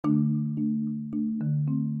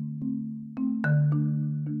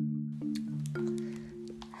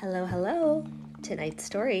Hello, hello. Tonight's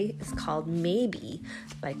story is called Maybe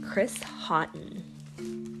by Chris Haughton.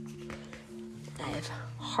 I have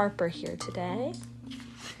Harper here today.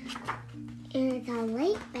 And it's a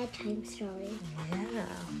late bedtime story. Yeah.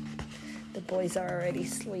 The boys are already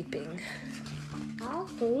sleeping. All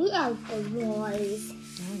three of the boys.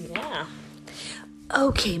 Oh, yeah.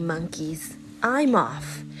 Okay, monkeys. I'm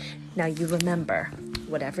off. Now you remember,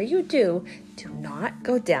 whatever you do, do not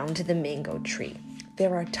go down to the mango tree.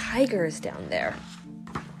 There are tigers down there.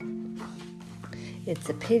 It's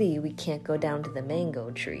a pity we can't go down to the mango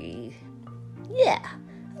tree. Yeah,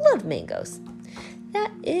 I love mangoes. That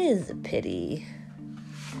is a pity.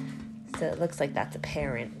 So it looks like that's a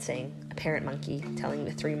parent monkey telling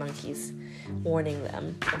the three monkeys, warning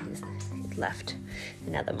them. He's left.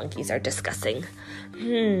 And now the monkeys are discussing.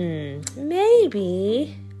 Maybe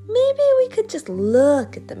we could just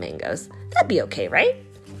look at the mangoes. That'd be okay, right?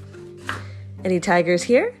 Any tigers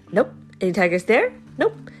here? Nope. Any tigers there?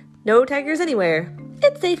 Nope. No tigers anywhere.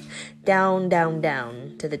 It's safe. Down, down,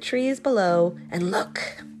 down to the trees below. And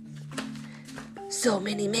look. So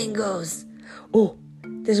many mangoes. Oh,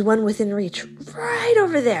 there's one within reach right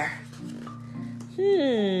over there.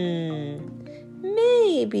 Maybe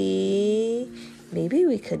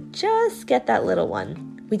we could just get that little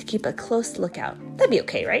one. We'd keep a close lookout. That'd be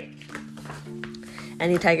okay, right?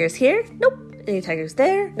 Any tigers here? Nope. Any tigers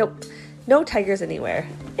there? Nope. No tigers anywhere.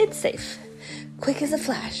 It's safe. Quick as a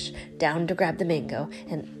flash, down to grab the mango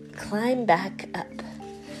and climb back up.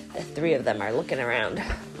 The three of them are looking around.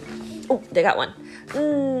 Oh, they got one.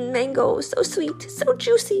 Mango, so sweet, so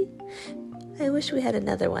juicy. I wish we had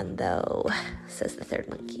another one, though, says the third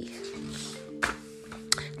monkey.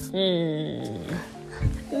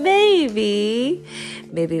 Maybe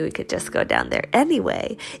we could just go down there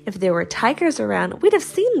anyway. If there were tigers around, we'd have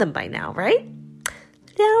seen them by now, right?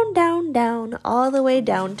 Down, down, down, all the way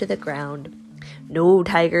down to the ground. No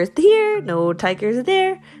tigers here, no tigers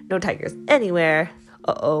there, no tigers anywhere.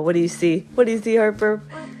 Uh-oh, what do you see? What do you see, Harper?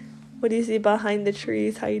 What do you see behind the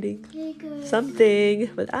trees hiding? Tigers.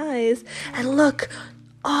 Something with eyes. And look,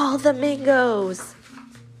 all the mangoes.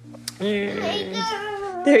 They're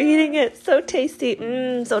eating it. So tasty.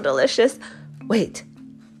 So delicious. Wait,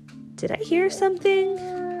 did I hear something?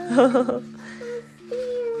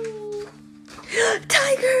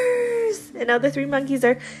 Tigers! And now the three monkeys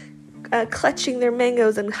are clutching their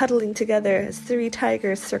mangoes and huddling together as three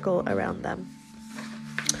tigers circle around them.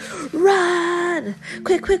 Run!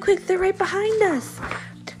 Quick, quick, quick, they're right behind us.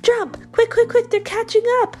 Jump! Quick, quick, quick, they're catching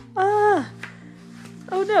up. Oh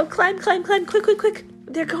no, climb, climb, climb, quick, quick, quick.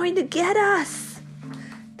 They're going to get us.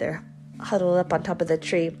 They're huddled up on top of the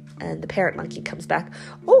tree, and the parent monkey comes back.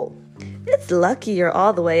 Oh, it's lucky you're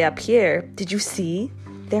all the way up here. Did you see?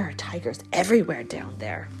 There are tigers everywhere down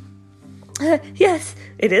there. Yes,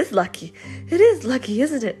 it is lucky. It is lucky,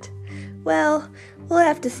 isn't it? Well, we'll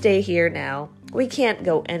have to stay here now. We can't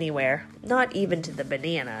go anywhere, not even to the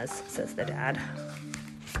bananas, says the dad.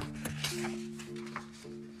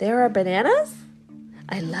 There are bananas?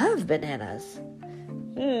 I love bananas.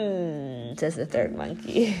 Says the third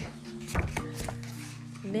monkey.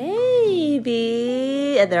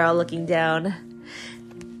 Maybe. And they're all looking down.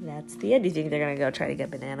 That's the end. Do you think they're going to go try to get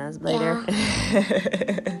bananas later?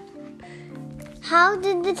 Yeah. How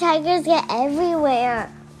did the tigers get everywhere?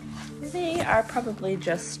 They are probably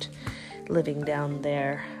just living down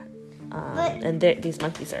there. And these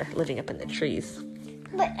monkeys are living up in the trees.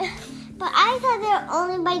 But I thought they were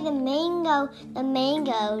only by the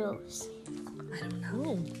mangoes. I don't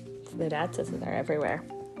know. The dad says that they're everywhere.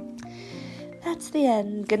 That's the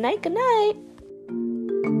end. Good night, good night.